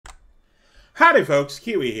Howdy folks,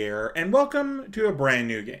 Keywii here, and welcome to a brand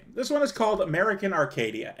new game. This one is called American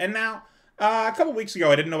Arcadia, and now, a couple weeks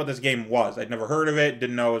ago I didn't know what this game was. I'd never heard of it,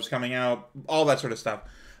 didn't know it was coming out, all that sort of stuff.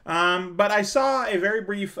 But I saw a very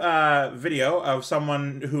brief video of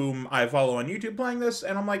someone whom I follow on YouTube playing this,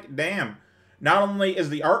 and I'm like, damn, not only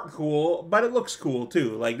is the art cool, but it looks cool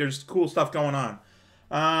too. Like, there's cool stuff going on.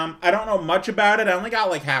 I don't know much about it. I only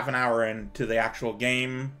got like half an hour into the actual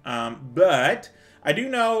game, but I do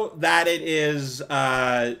know that it is,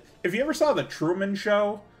 if you ever saw the Truman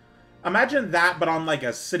Show, imagine that, but on like a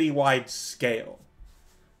citywide scale.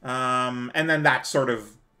 And then that's sort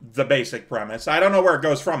of the basic premise. I don't know where it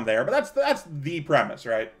goes from there, but that's the premise,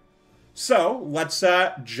 right? So, let's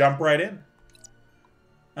jump right in.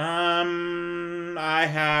 Let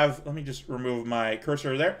me just remove my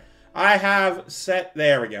cursor there. I have set,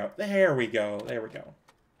 there we go. There we go. There we go.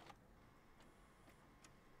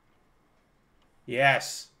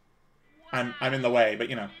 Yes. I'm in the way, but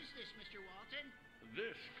you know.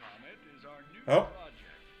 This comet is our new project,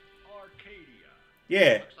 Arcadia.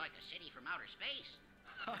 Yeah. Looks like a city from outer space.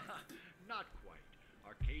 Not quite.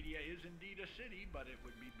 Arcadia is indeed a city, but it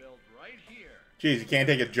would be built right here. Jeez, you can't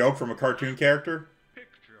take a joke from a cartoon character?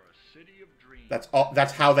 Picture a city of dreams.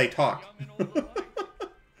 That's how they talk. Young and old alike,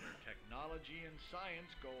 where technology and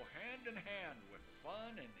science go hand in hand with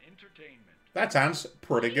fun and entertainment. That sounds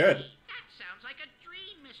pretty good. That sounds like a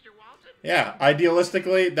dream, Mr. Walton. Yeah,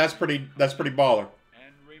 idealistically, that's pretty baller.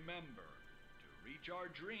 And remember, to reach our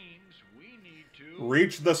dreams, we need to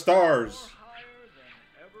Reach the stars. soar higher than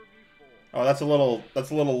ever before. Oh, that's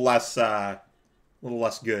a little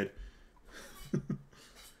less good.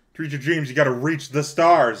 To reach your dreams, you gotta reach the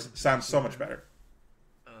stars. Sounds so much better.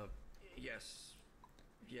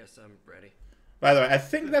 Yes, I'm ready. By the way, I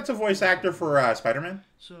think that's a voice actor for Spider-Man.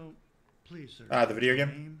 So, please, sir. The video game?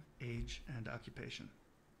 Name, age, and occupation.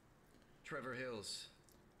 Trevor Hills,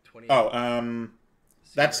 20. Oh,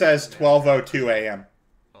 that says 12:02 a.m.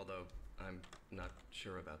 Although I'm not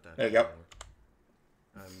sure about that. There you go.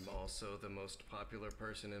 I'm also the most popular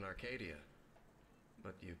person in Arcadia.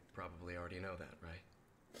 But you probably already know that, right?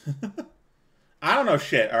 I don't know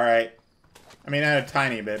shit, alright? I mean, I know a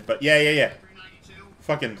tiny bit, but yeah.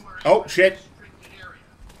 Fucking, oh, shit.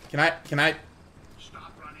 Can I?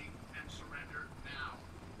 Stop running and surrender now.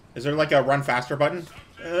 Is there like a run faster button?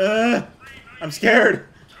 I'm scared.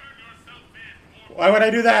 Why would I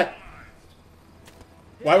do that?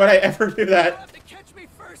 Why would I ever do that? Catch me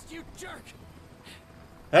first, you jerk!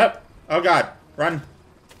 Oh god, run.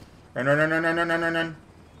 Run.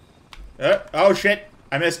 Oh shit,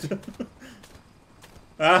 I missed.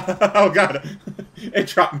 Oh god, it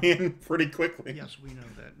dropped me in pretty quickly. Yes, we know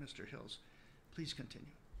that, Mr. Hills. Please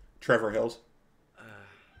continue. Trevor Hills.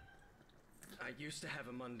 I used to have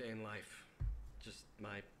a mundane life. Just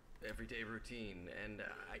my everyday routine, and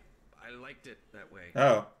I liked it that way.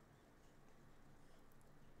 Oh.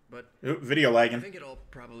 But Ooh, video I lagging. think it all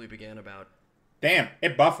probably began about Damn,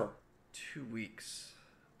 it buffer. 2 weeks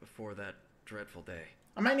before that dreadful day.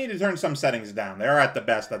 I might need to turn some settings down. They are at the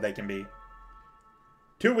best that they can be.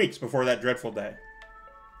 2 weeks before that dreadful day.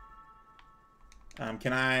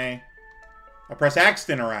 Can I press X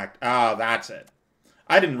to interact? Oh, that's it.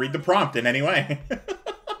 I didn't read the prompt in any way. Today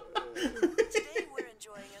we're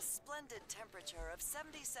enjoying a splendid temperature of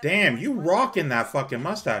 77. Damn, you rocking that fucking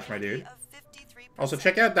mustache, my dude. Also,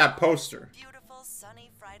 check out that poster. Beautiful sunny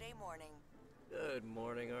Friday morning. Good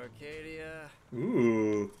morning, Arcadia.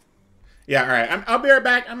 Ooh. Yeah, alright. I'll be right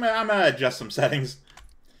back. I'm gonna adjust some settings.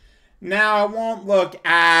 Now, it won't look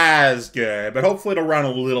as good, but hopefully it'll run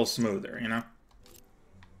a little smoother, you know?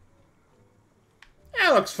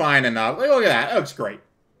 That looks fine enough. Look at that. That looks great.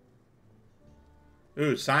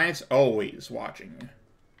 Ooh, science always watching.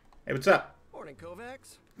 Hey, what's up? Morning,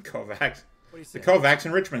 Kovacs. Kovacs. What do you The say? Kovacs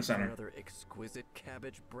Enrichment Center. Another exquisite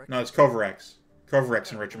cabbage breakfast. No, it's Kovarex.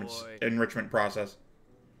 Kovarex Boy. enrichment process.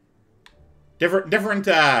 Different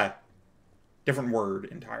word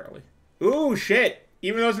entirely. Ooh, shit.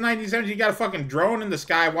 Even though it's 1970s, you got a fucking drone in the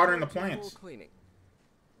sky watering the plants. Cleaning.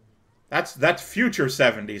 That's future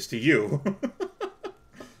 70s to you.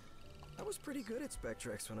 I was pretty good at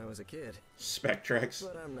Spectrex when I was a kid, Spectrex.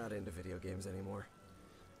 but I'm not into video games anymore.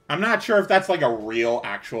 I'm not sure if that's like a real,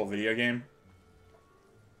 actual video game.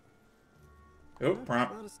 Oh,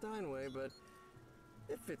 prompt. Not a Steinway, but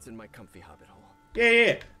it fits in my comfy hobbit hole.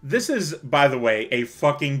 Yeah. This is, by the way, a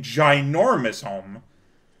fucking ginormous home.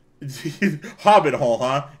 Hobbit hole,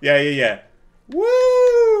 huh? Yeah.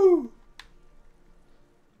 Woo!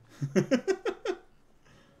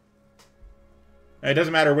 It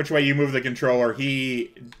doesn't matter which way you move the controller,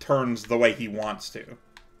 he turns the way he wants to.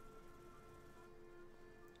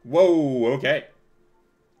 Whoa, okay.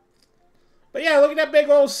 But yeah, look at that big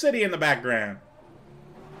old city in the background.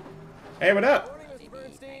 Hey, what up? Morning, Mr.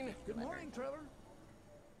 Bernstein. Good morning, Trevor.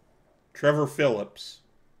 Trevor Phillips.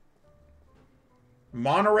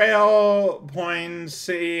 Monorail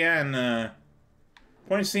Poinciana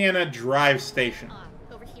Drive Station.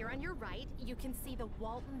 Over here on your right, you can see the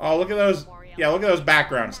Walton. Oh, look at those. Memorial. Yeah, look at those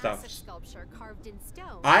background stuff. Massive sculpture carved in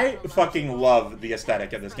stone. I fucking love the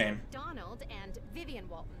aesthetic of this game. Donald and Vivian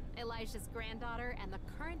Walton, Elijah's granddaughter and the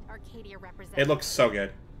current Arcadia representative. It looks so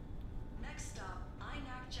good. Next stop,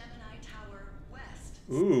 INAC Gemini Tower West.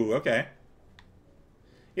 Ooh, okay.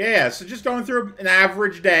 Yeah, so just going through an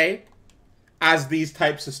average day, as these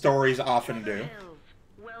types of stories often do.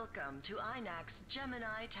 Welcome to INAC's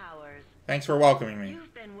Gemini Towers. Thanks for welcoming me.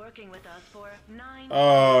 You've been working with us for 9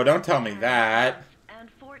 Oh, don't tell me that.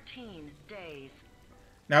 and 14 days.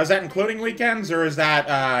 Now, is that including weekends, or is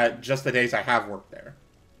that just the days I have worked there?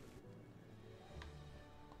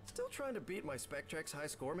 Still trying to beat my Spectrex high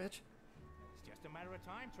score, Mitch? It's just a matter of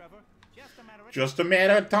time, Trevor. Just a matter of Just a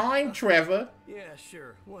matter of time, Trevor. Yeah,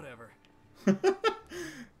 sure, whatever.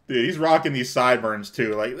 Dude, he's rocking these sideburns,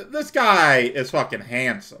 too. Like, this guy is fucking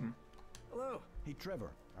handsome. Hello. Hey,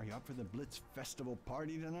 Trevor, are you up for the Blitz Festival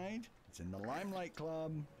party tonight? It's in the Limelight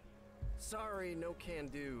Club. Sorry, no can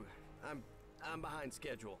do. I'm behind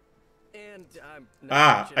schedule. And I'm not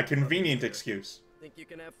Ah, catching a up with convenient either. excuse. Think you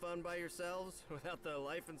can have fun by yourselves without the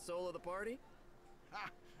life and soul of the party? Ha!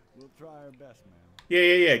 We'll try our best, man.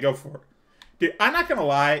 Yeah, go for it. Dude, I'm not gonna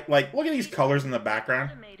lie. Like, look at these colors in the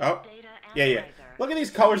background. Oh, yeah. Look at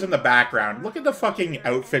these colors in the background. Look at the fucking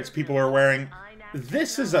outfits people are wearing.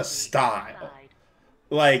 This is a style.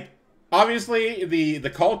 Like, obviously, the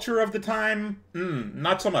culture of the time,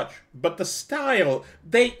 not so much. But the style,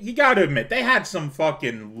 you gotta admit, they had some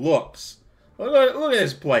fucking looks. Look at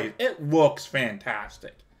this place. It looks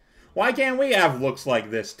fantastic. Why can't we have looks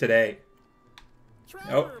like this today?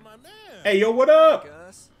 Trevor, my man. Hey, yo, what up?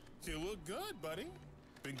 Gus? You look good, buddy.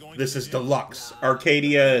 Been going This to is the gym? Deluxe.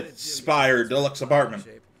 Arcadia Spire Deluxe Apartment.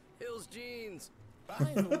 Hills jeans. By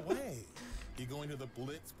the way, you going to the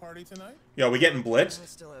Blitz party tonight? Yo, we getting I blitzed?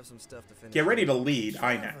 still have some stuff to finish. Get ready to lead,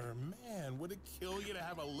 I know. Trevor, man, would it kill you to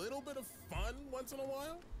have a little bit of fun once in a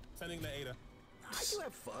while? Sending to Ada. I do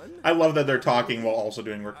have fun. I love that they're talking while also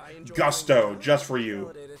doing work. I enjoy Gusto, doing just for you.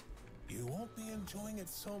 validated. You won't be enjoying it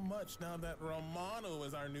so much now that Romano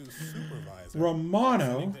is our new supervisor.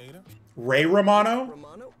 Romano? Sending to Ada. Ray Romano?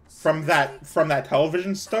 Romano? From that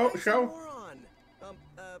television show? Moron.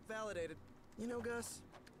 Validated. You know, Gus,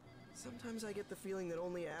 sometimes I get the feeling that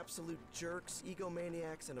only absolute jerks,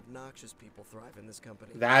 egomaniacs, and obnoxious people thrive in this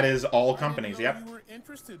company. That is all I companies, didn't know yep. You were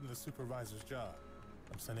interested in the supervisor's job.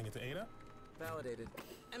 I'm sending it to Ada. Validated.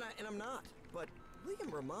 And I'm not. But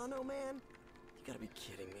William Romano, man? You gotta be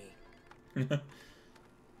kidding me.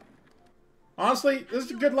 Honestly, this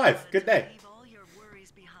is a good life. Good day. Leave all your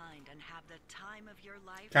worries behind and have the time of your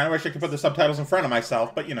life. Kind of wish I could put the subtitles in front of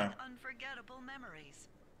myself, but you know. Unforgettable memories.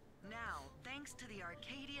 Now, thanks to the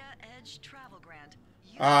Arcadia Edge Travel Grant,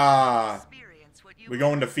 you Ah, experience what you we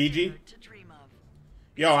going to once Fiji? dared to dream of.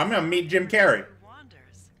 Yo, I'm gonna meet Jim Carrey.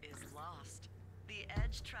 Wanders is lost. The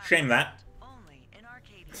Edge Travel Shame that. Grant, only in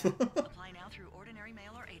Arcadia. Apply now through ordinary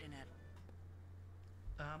mail or AdaNet.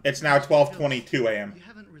 It's now 12:22 a.m. You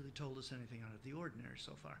haven't really told us anything out of the ordinary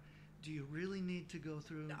so far. Do you really need to go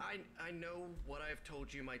through? I know what I've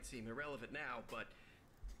told you might seem irrelevant now, but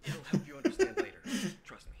it'll help you understand later.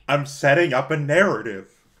 Trust me. I'm setting up a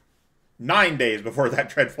narrative. 9 days before that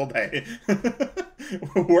dreadful day.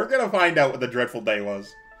 We're gonna find out what the dreadful day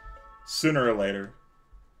was. Sooner or later.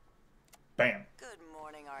 Bam. Good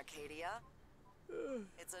morning, Arcadia.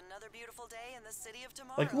 It's another beautiful day in the city of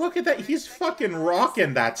tomorrow. Like, look at that. We're He's expecting fucking highs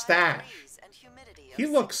rocking that 75 stash. degrees and humidity of He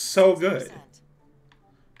looks so good. 66%.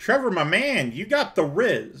 Trevor, my man, you got the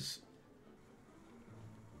Riz.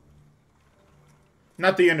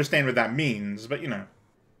 Not that you understand what that means, but you know.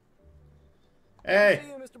 Hey. See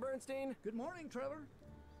you, Mr. Bernstein. Good morning, Trevor.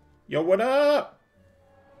 Yo, what up?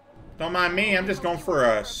 Don't mind me, I'm just going for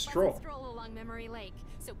a stroll. Stroll along Memory Lake.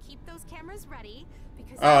 So keep those cameras ready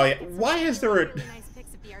because Oh, yeah. Why is there a really nice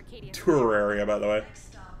pics of the Arcadia tour area, by the way? Next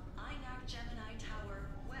stop, INAC Gemini Tower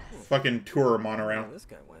West. Fucking tour Oh, monorail. this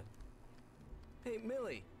guy went. Hey,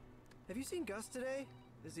 Millie, have you seen Gus today?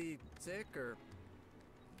 Is he sick or...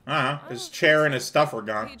 His chair and his stuff are He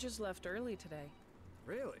gone. just left early today.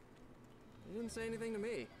 Really? He didn't say anything to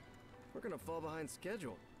me. We're gonna fall behind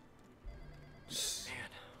schedule. Man,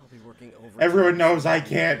 I'll be working over. Everyone knows I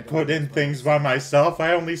can't put in things by myself.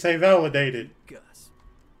 I only say validated. Gus.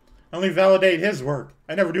 I only validate his work.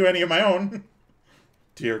 I never do any of my own.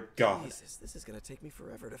 dear God. Jesus, this is gonna take me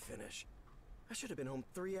forever to finish. I should have been home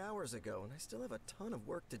 3 hours ago, and I still have a ton of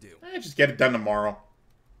work to do. Just get it done tomorrow.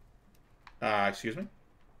 Excuse me?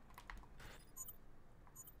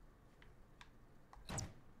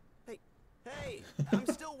 Hey, I'm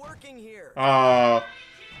still working here.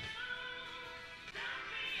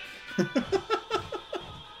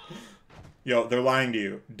 Yo, they're lying to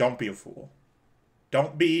you. Don't be a fool.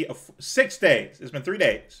 Don't be a 6 days. It's been 3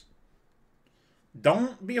 days.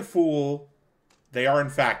 Don't be a fool. They are, in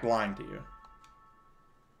fact, lying to you.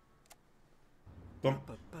 Boom.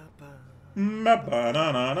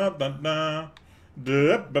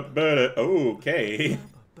 Okay.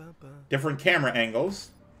 Different camera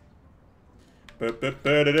angles. Can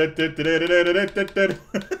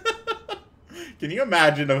you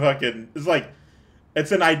imagine a fucking... It's like...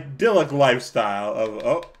 It's an idyllic lifestyle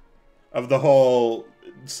of the whole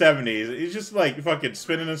 70s. He's just like fucking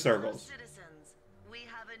spinning in circles. Citizens, we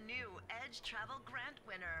have a new Edge Travel Grant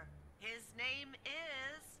winner. His name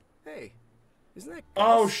is... Hey, isn't that Gus?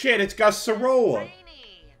 Oh shit, it's Gus Sorolla.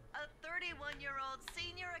 Rainey, a 31-year-old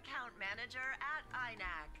senior account manager at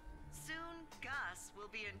INAC. Soon, Gus will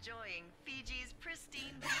be enjoying Fiji's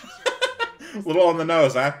pristine beaches. A little on the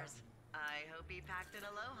nose, huh? I hope he packed an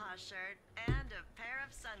Aloha shirt and a pair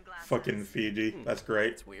of sunglasses. Fucking Fiji. That's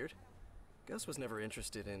great. That's weird. Gus was never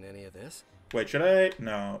interested in any of this. Wait, should I?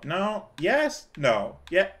 No. No. Yes. No.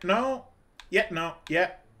 Yeah. No. Yeah. No.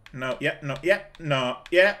 Yeah. No. Yeah. No. Yeah. No.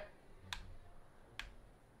 Yeah.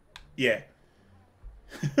 Yeah.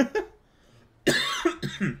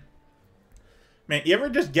 Man, you ever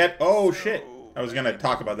just get... Oh, shit. I was going to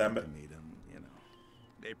talk about them, but...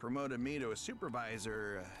 They promoted me to a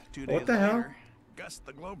supervisor 2 days What the hell? later. Gus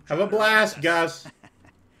the Globetrotter. Have a blast, Gus.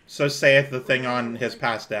 So saith the thing on his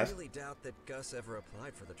past desk. I really doubt that Gus ever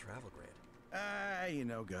applied for the travel grant. You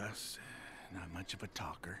know, Gus, not much of a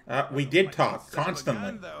talker. We did talk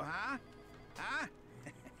constantly. Gun, though, huh? Huh?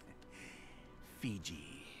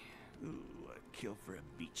 Fiji. Ooh, I'd kill for a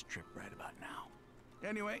beach trip right about now.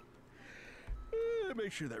 Anyway,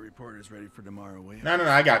 make sure that report is ready for tomorrow, will you? No,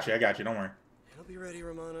 I got you. Don't worry. It'll be ready,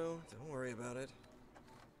 Romano. Don't worry about it.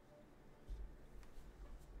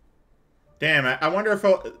 Damn, I wonder if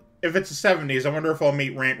it's the 70s, I wonder if I'll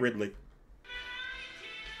meet Rant Ridley.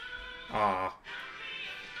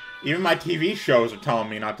 Even my TV shows are telling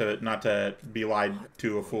me not to be lied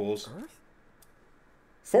to of fools.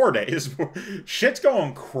 4 days. Shit's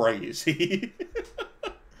going crazy.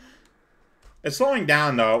 It's slowing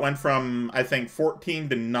down though. It went from I think 14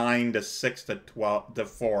 to 9 to 6 to 12 to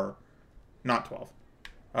 4. Not 12.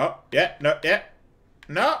 Oh, yeah, no, yeah.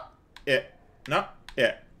 No, yeah. No,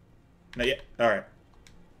 yeah. No, yeah. Alright.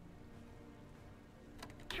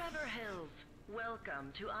 Trevor Hills,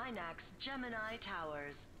 welcome to INAC's Gemini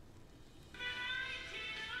Towers.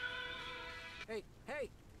 Hey,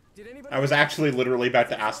 did anybody... I was actually literally about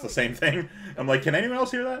to ask the same thing. I'm like, can anyone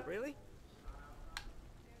else hear that? Really?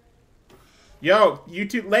 Yo,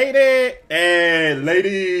 YouTube lady! Hey,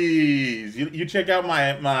 ladies! You check out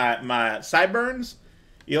my sideburns?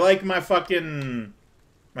 You like my fucking...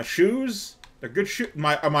 my shoes? They're good shoes.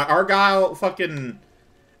 My Argyle fucking...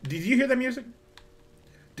 Did you hear that music?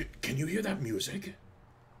 Can you hear that music?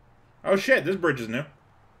 Oh shit, this bridge is new.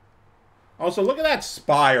 Also, look at that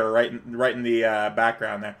spire right in the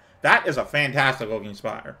background there. That is a fantastic looking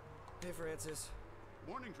spire. Hey, Francis.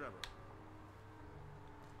 Morning, Trevor.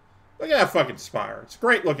 Look at that fucking spire. It's a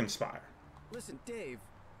great looking spire. Listen, Dave,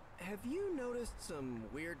 have you noticed some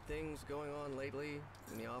weird things going on lately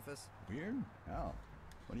in the office? Weird? How?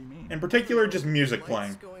 What do you mean? In particular, just music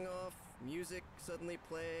playing. Lights going off, music suddenly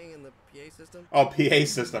playing in the PA system? Oh, PA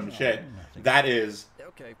system, shit. That is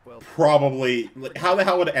okay, well, probably... How the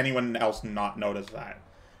hell would anyone else not notice that?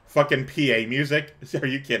 Fucking PA music? Are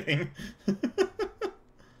you kidding?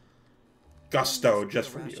 Gusto, just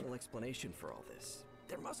for you. Rational explanation for all this.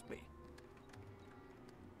 There must be.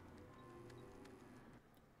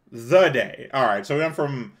 The day. Alright, so we went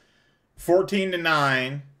from 14 to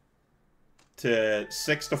 9 to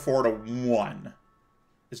 6 to 4 to 1.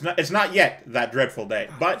 It's not yet that dreadful day,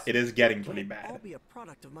 but it is getting pretty bad. All be a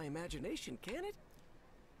product of my imagination, can it?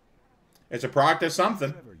 It's a product of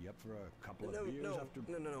something. Trevor, you up for a couple of beers after...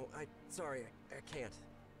 No. Sorry, I can't.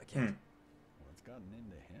 What's gotten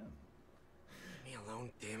into him? Leave me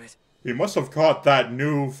alone, damn it. He must have caught that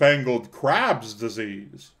newfangled crab's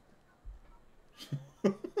disease.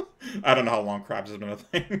 I don't know how long crabs has been a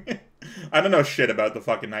thing. I don't know shit about the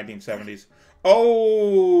fucking 1970s.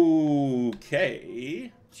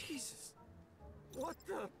 Okay. Jesus. What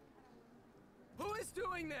the... Who is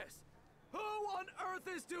doing this? Who on earth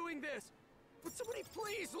is doing this? Would somebody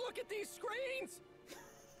please look at these screens?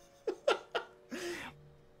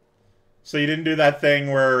 So you didn't do that thing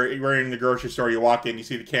where you're in the grocery store, you walk in, you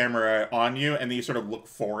see the camera on you, and then you sort of look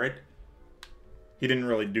for it. He didn't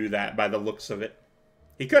really do that by the looks of it.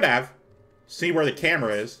 He could have. See where the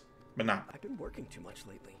camera is, but not. I've been working too much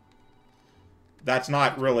lately. That's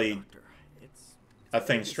not really It's a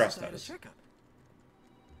thing stress does.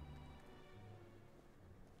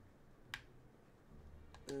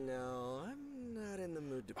 No, I'm not in the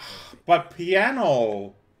mood to play. But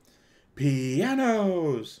piano!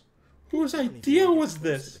 Pianos! Whose idea was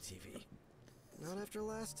this? Not after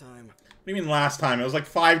last time. What do you mean last time? It was like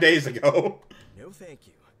 5 days ago. No thank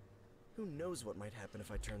you. Who knows what might happen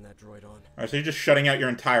if I turn that droid on? Alright, so you're just shutting out your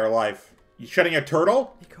entire life. You shutting out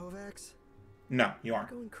Turtle? Hey, Kovacs? No, you aren't.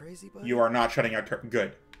 Going crazy, buddy? You are not shutting out Turtle.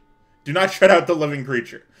 Good. Do not shut out the living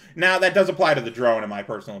creature. Now, that does apply to the drone, in my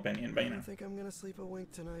personal opinion, but you know. I think I'm gonna sleep a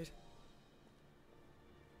wink tonight.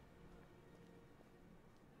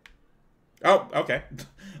 Oh, okay.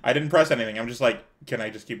 I didn't press anything. I'm just like, can I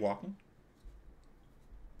just keep walking?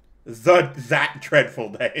 That dreadful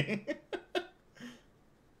day.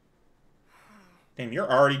 Damn,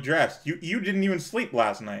 you're already dressed. You didn't even sleep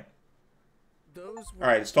last night.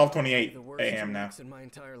 Alright, it's 12:28 a.m. now. In my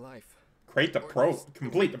entire life. Complete the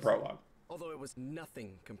prologue. Although it was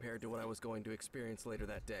nothing compared to what I was going to experience later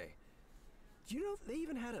that day. Do you know they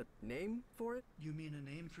even had a name for it? You mean a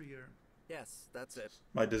name for your... Yes, that's it.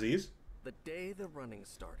 My disease? The day the running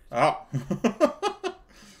started. Oh.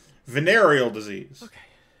 Venereal disease. Okay.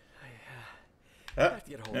 I have to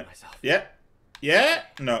get a hold of myself. Yeah. Yeah.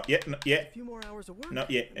 No. Yeah. No, yeah. A few more hours of work. No.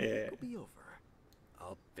 Yeah. It'll be over.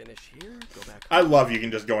 I'll finish here. Go back. I love you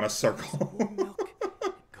can just go in a circle. Warm milk. And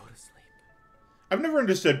go to sleep. I've never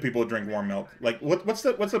understood people who drink warm milk. Like, what's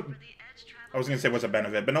the? I was gonna say what's the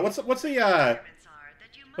benefit, but no. What's the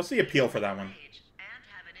appeal for that one?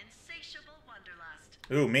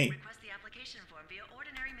 Ooh, me.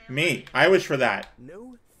 Me. I wish for that.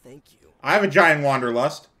 No, thank you. I have a giant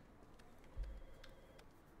wanderlust.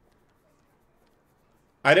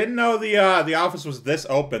 I didn't know the office was this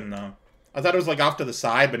open though. I thought it was like off to the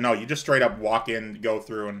side, but no, you just straight up walk in, go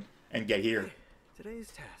through, and get here.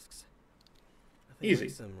 Today's tasks. Nothing Easy.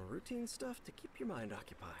 like some routine stuff to keep your mind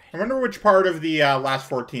occupied. I wonder which part of the last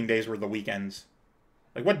 14 days were the weekends.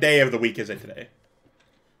 Like, what day of the week is it today?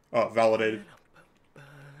 Oh, validated.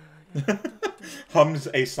 Hums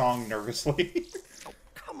a song nervously. Oh,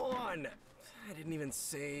 come on! I didn't even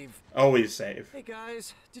save. Always save. Hey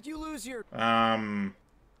guys, did you lose your 100%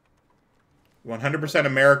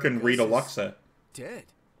 American Rita Luxa. dead?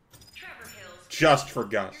 Just for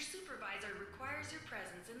Gus. Your supervisor requires your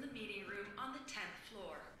presence in the meeting room on the 10th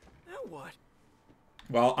floor. Now what?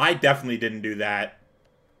 Well, I definitely didn't do that.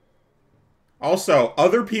 Also,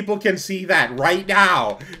 other people can see that right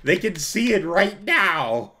now. They can see it right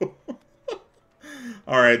now.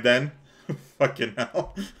 Alright then. Fucking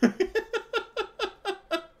hell.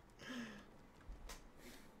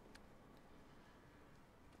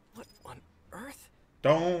 What on earth?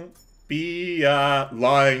 Don't be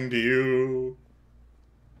lying to you.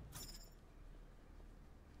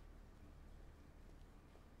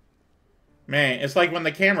 Man, it's like when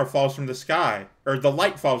the camera falls from the sky. Or the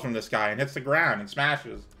light falls from the sky and hits the ground and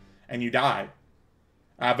smashes. And you die.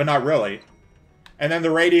 But not really. And then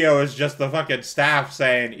the radio is just the fucking staff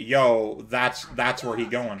saying, yo, that's where he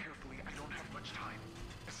going. I don't have much time.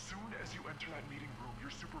 As soon as you enter that meeting room,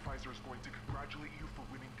 your supervisor is going to congratulate you for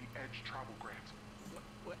winning the Edge travel grant.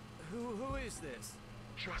 What? Who is this?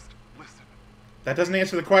 Just listen. That doesn't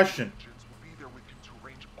answer the question. Agents will be there with you to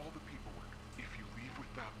arrange all the paperwork. If you leave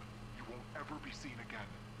with them, you won't ever be seen again.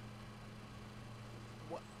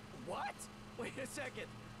 What? Wait a second.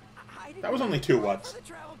 I didn't That was only 2 whats. the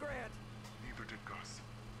travel grant. Neither did Gus.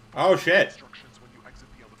 Oh shit. Instructions when you exit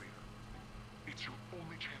the elevator. It's your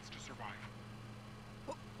only chance to survive.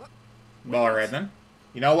 Well, alright then.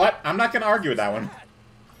 You know what? I'm not gonna argue with that one.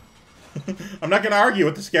 I'm not gonna argue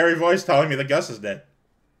with the scary voice telling me that Gus is dead.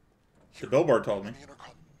 The billboard told me.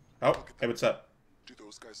 Oh, hey, what's up? Do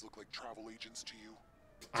those guys look like travel agents to you?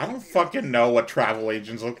 I don't fucking know what travel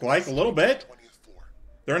agents look like. A little bit.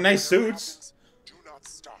 They're in nice suits. Do not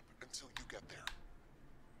stop until you get there.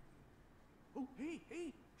 Oh, hey,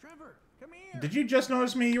 Trevor, come here. Did you just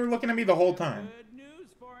notice me? You were looking at me the whole time. Good news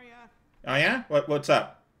for ya. Oh yeah? What's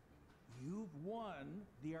up? You've won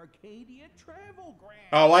the Arcadia travel grant.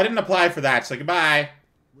 Oh, well, I didn't apply for that, so goodbye.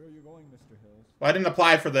 Where are you going, Mr. Hills? Well, I didn't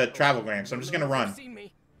apply for the travel grant, so I'm just gonna run. Mr.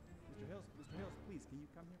 Hills, please, can you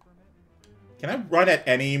come here for a minute? Can I run at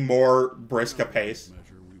any more brisk a pace?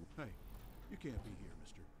 Hey, you can't be here,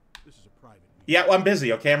 mister. This is a private meeting. Yeah, well, I'm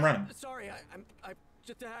busy, okay? I'm running. Sorry, I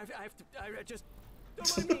just.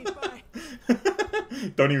 Don't mind me. Bye.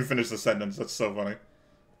 Don't even finish the sentence. That's so funny.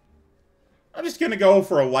 I'm just gonna go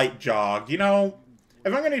for a light jog. You know,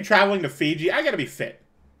 if I'm gonna be traveling to Fiji, I gotta be fit.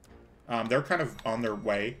 They're kind of on their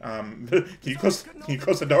way. Can you close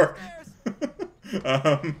the door?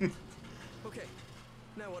 Okay,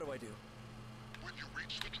 now what do I do?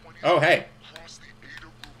 Oh, hey.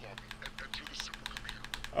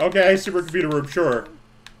 Okay, supercomputer room, sure.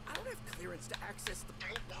 I don't have clearance to access the...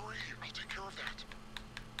 Don't worry, I'll take care of that.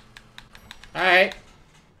 Alright.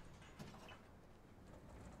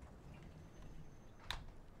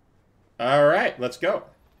 Alright, let's go.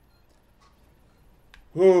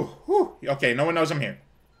 Whew. Okay, no one knows I'm here.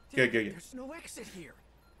 Good. There's no exit here.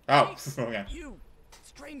 Oh, Hey, okay. You,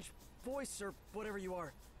 strange voice or whatever you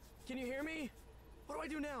are. Can you hear me? What do I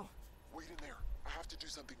do now? Wait in there. I have to do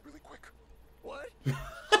something really quick. What? Calm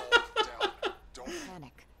down. Don't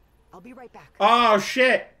panic. I'll be right back. Oh,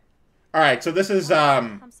 shit. Alright, so this is,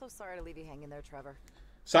 I'm so sorry to leave you hanging there, Trevor.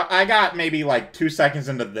 So I got maybe like 2 seconds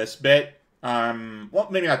into this bit. Well,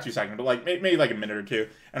 maybe not 2 seconds, but like maybe like a minute or two.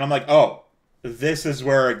 And I'm like, oh, this is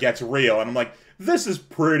where it gets real. And I'm like, this is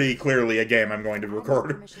pretty clearly a game I'm going to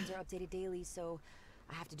record. Missions are updated daily, so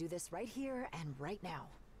I have to do this right here and right now.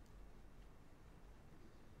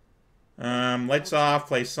 Lights off,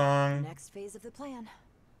 play song. Next phase of the plan.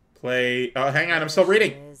 Play. Oh, hang on, I'm still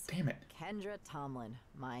reading. Damn it. Kendra Tomlin,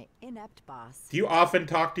 my inept boss. Do you often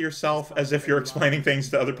talk to yourself as if you're explaining things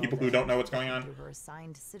to other people who don't know what's going on? To her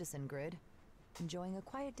assigned citizen grid, enjoying a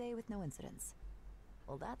quiet day with no incidents.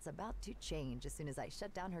 Well, that's about to change as soon as I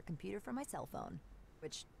shut down her computer from my cell phone,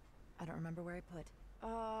 which I don't remember where I put.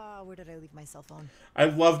 Where did I leave my cell phone? I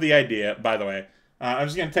love the idea, by the way. I'm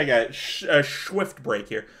just going to take a swift break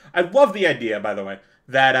here. I love the idea, by the way,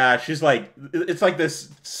 that she's like, it's like this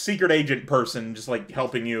secret agent person just like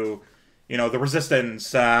helping you, you know, the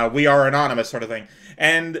resistance, we are anonymous sort of thing.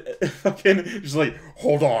 And fucking just like,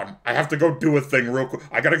 hold on, I have to go do a thing real quick.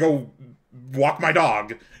 I gotta go walk my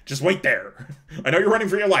dog. Just wait there. I know you're running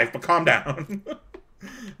for your life, but calm down.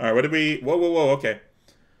 Alright, what did we... Whoa, okay.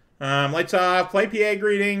 Lights off, play PA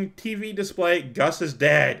greeting, TV display, Gus is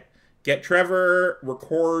dead. Get Trevor,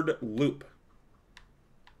 record loop.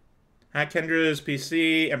 Hack Kendra's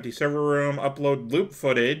PC, empty server room, upload loop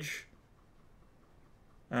footage.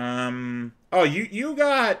 Oh,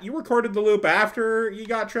 you recorded the loop after you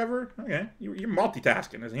got Trevor? Okay, you're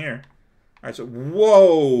multitasking, isn't here? Alright, so,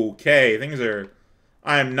 whoa, okay, things are...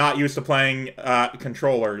 I am not used to playing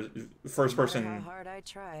controller, first person. No matter how hard I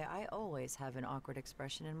try, I always have an awkward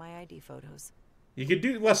expression in my ID photos. You could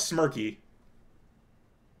do less smirky.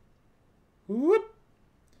 Whoop.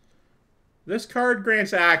 This card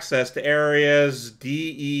grants access to areas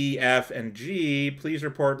D, E, F, and G. Please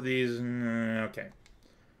report these. Okay.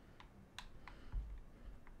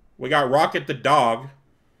 We got Rocket the dog.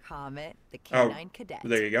 Comet, the canine cadet.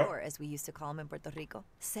 There you go. Or as we used to call him in Puerto Rico,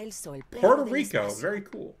 Celso el Puerto Rico, very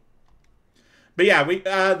cool. But yeah,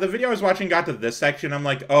 the video I was watching got to this section. I'm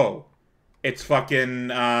like, oh, it's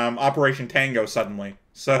fucking Operation Tango suddenly.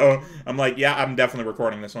 So I'm like, yeah, I'm definitely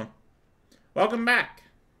recording this one. Welcome back.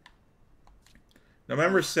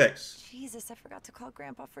 November 6th. Jesus, I forgot to call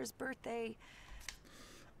Grandpa for his birthday.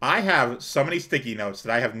 I have so many sticky notes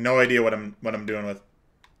that I have no idea what I'm doing with.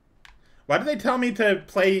 Why did they tell me to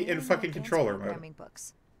play in fucking controller mode? Programming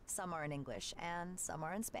books. Some are in English and some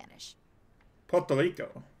are in Spanish. Puerto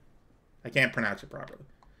Rico. I can't pronounce it properly.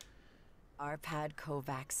 Arpad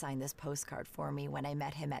Kovac signed this postcard for me when I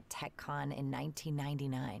met him at TechCon in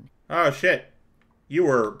 1999. Oh shit. You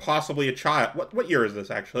were possibly a child. What year is this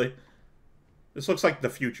actually? This looks like the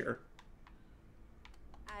future.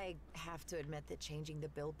 I have to admit that changing the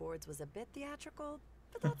billboards was a bit theatrical,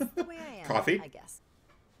 but that's the way I am. Coffee? I guess.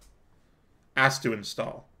 Asked to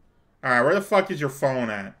install. Alright, where the fuck is your phone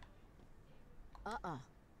at?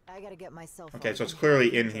 I gotta get my cell phone. Okay, so it's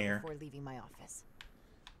clearly in here. Before leaving my office.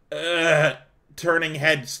 Turning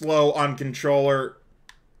head slow on controller.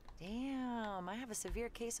 Damn, I have a severe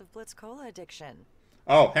case of Blitz Cola addiction.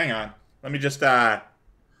 Oh, hang on. Let me just, the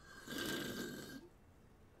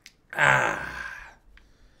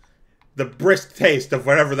brisk taste of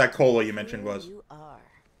whatever that cola you mentioned was. You are.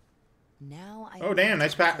 Now I oh, damn,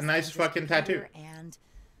 nice fucking tattoo. And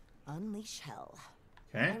unleash hell.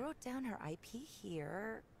 Okay. I wrote down her IP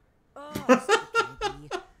here. Oh,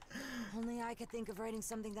 only I could think of writing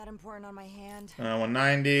something that important on my hand.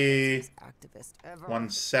 190. Activist ever.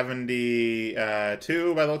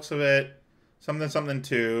 172 by the looks of it. Something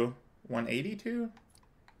 2. 182?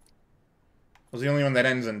 Was the only one that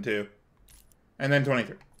ends in 2. And then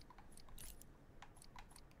 23.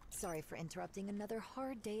 Sorry for interrupting another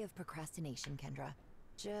hard day of procrastination, Kendra.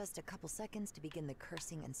 Just a couple seconds to begin the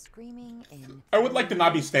cursing and screaming in... I would like to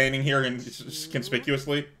not be standing here and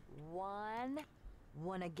conspicuously.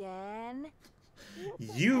 One again.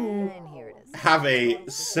 You have a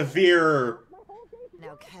severe...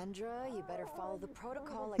 Now, Kendra, you better follow the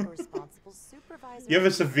protocol like a responsible supervisor. You have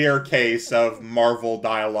a severe case of Marvel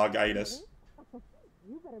dialogue-itis.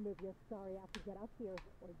 You better move your sorry ass to get up here,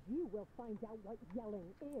 or you will find out what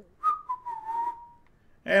yelling is.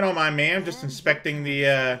 Hey, don't mind me. I'm just inspecting the,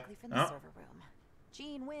 server room.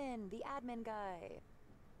 Gene Wynn, the admin guy.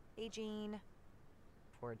 Hey, Gene.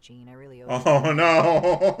 Poor Gene, I really owe you. Oh,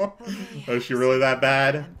 no. Okay. Was she really that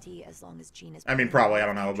bad? Empty as long as Gene is... I mean, probably. I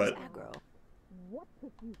don't know, but... What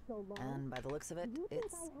took you so long? And by the looks of it,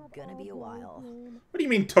 it's gonna be a while. What do you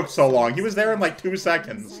mean took so long? He was there in like 2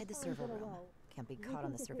 seconds. Inside the server room. Can't be caught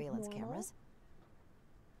on the surveillance cameras.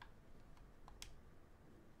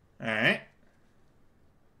 Alright.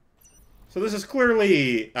 So this is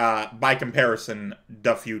clearly, by comparison,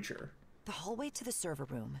 the future. The hallway to the server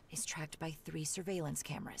room is tracked by 3 surveillance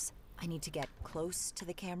cameras. I need to get close to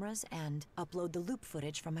the cameras and upload the loop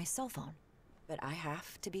footage from my cell phone. But I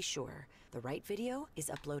have to be sure the right video is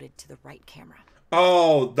uploaded to the right camera.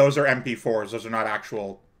 Oh, those are MP4s. Those are not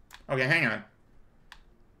actual... Okay, hang on.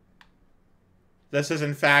 This is,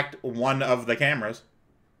 in fact, one of the cameras.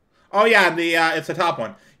 Oh, yeah, the it's the top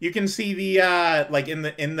one. You can see the, like, in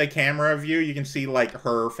the camera view, you can see, like,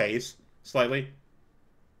 her face, slightly.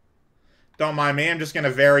 Don't mind me, I'm just gonna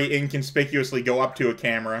very inconspicuously go up to a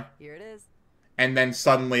camera. Here it is. And then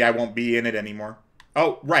suddenly I won't be in it anymore.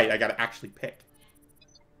 Oh, right, I gotta actually pick.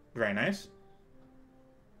 Very nice.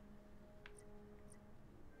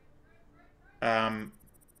 Can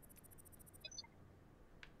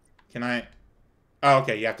I... Oh,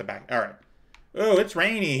 okay, you have to back. Alright. Oh, it's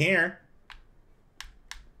rainy here.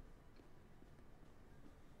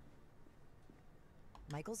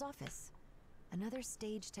 Michael's office. Another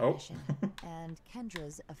stage technician. And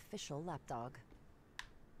Kendra's official lapdog.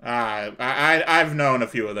 I've known a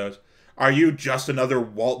few of those. Are you just another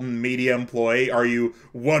Walton media employee? Are you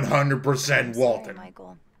 100% Walton? Sorry,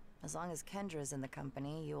 Michael. As long as Kendra's in the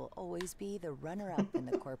company, you will always be the runner-up in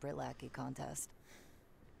the corporate lackey contest.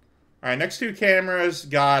 Alright, next 2 cameras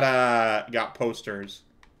got posters.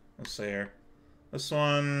 Let's see here. This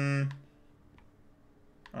one...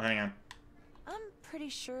 Oh, hang on. I'm pretty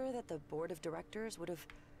sure that the board of directors would have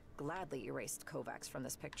gladly erased Kovacs from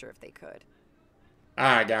this picture if they could.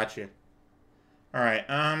 Ah, I got you. Alright,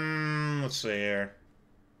 let's see here.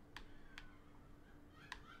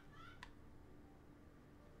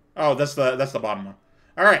 Oh, that's the bottom one.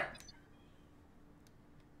 Alright.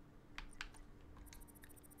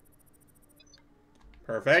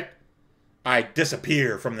 Perfect. I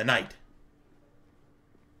disappear from the night.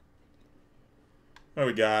 What do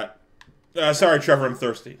we got? Sorry, Trevor, I'm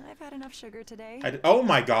thirsty. I've had enough sugar today. Oh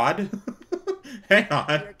my god. Hang on.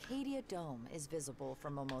 The Arcadia Dome is visible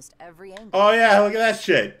from almost every angle. Oh yeah, look at that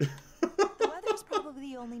shit. The weather's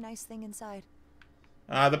probably the only nice thing inside.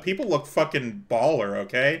 The people look fucking baller,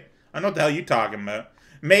 okay? I don't know what the hell you talking about.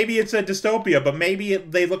 Maybe it's a dystopia, but maybe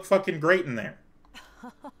they look fucking great in there.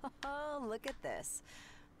 Oh, look at this.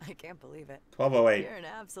 I can't believe it. 1208. You're an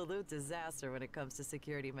absolute disaster when it comes to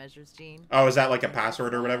security measures, Gene. Oh, is that like a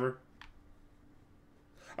password or whatever?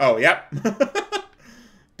 Oh, yep.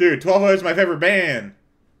 Dude, 1208 is my favorite band.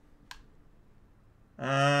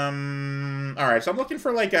 Alright, so I'm looking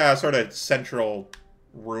for like a sort of central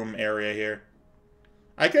room area here.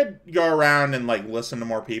 I could go around and like listen to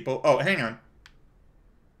more people. Oh, hang on.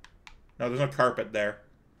 No, there's no carpet there.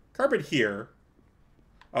 Carpet here.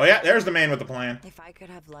 Oh yeah, there's the man with the plan. If I could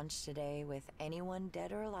have lunch today with anyone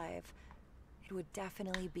dead or alive, it would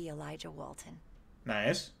definitely be Elijah Walton.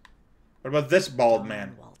 Nice. What about this bald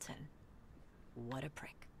man? Walton. What a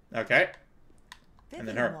prick. Okay. Vivian And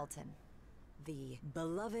then her. Walton, the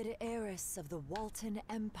beloved heiress of the Walton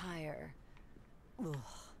Empire. Ugh.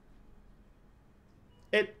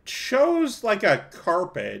 It shows like a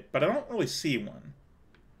carpet, but I don't really see one.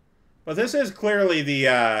 But this is clearly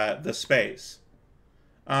the space.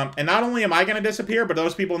 And not only am I going to disappear, but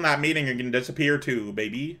those people in that meeting are going to disappear too,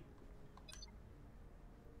 baby.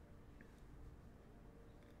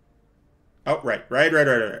 Oh, right.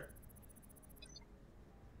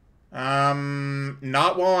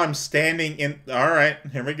 Not while I'm standing in... Alright,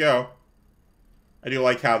 here we go. I do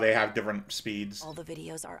like how they have different speeds. All the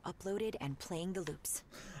videos are uploaded and playing the loops.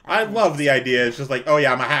 I love the idea. It's just like, oh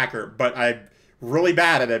yeah, I'm a hacker, but I'm really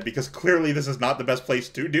bad at it because clearly this is not the best place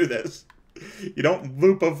to do this. You don't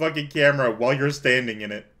loop a fucking camera while you're standing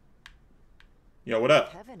in it. Yo, what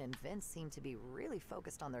up? Kevin and Vince seem to be really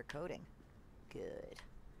focused on their coding. Good.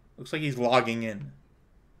 Looks like he's logging in.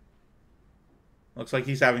 Looks like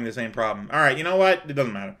he's having the same problem. All right, you know what? It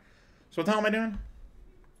doesn't matter. So what the hell am I doing?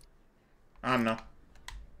 I don't know.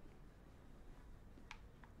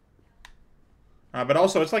 But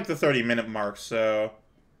also, it's like the 30-minute mark, so...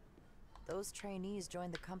 Those trainees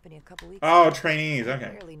joined the company a couple weeks ago. ago. Trainees, okay. I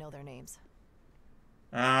barely know their names.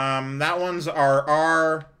 That one's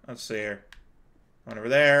RR. Let's see here. One over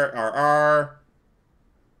there, RR.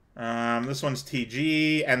 This one's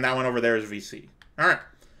TG, and that one over there is VC. All right.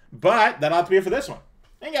 But that ought to be it for this one.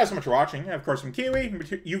 Thank you guys so much for watching. And of course, I'm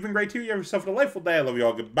Keywii. You've been great too. You have yourself a delightful day. I love you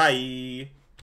all. Goodbye.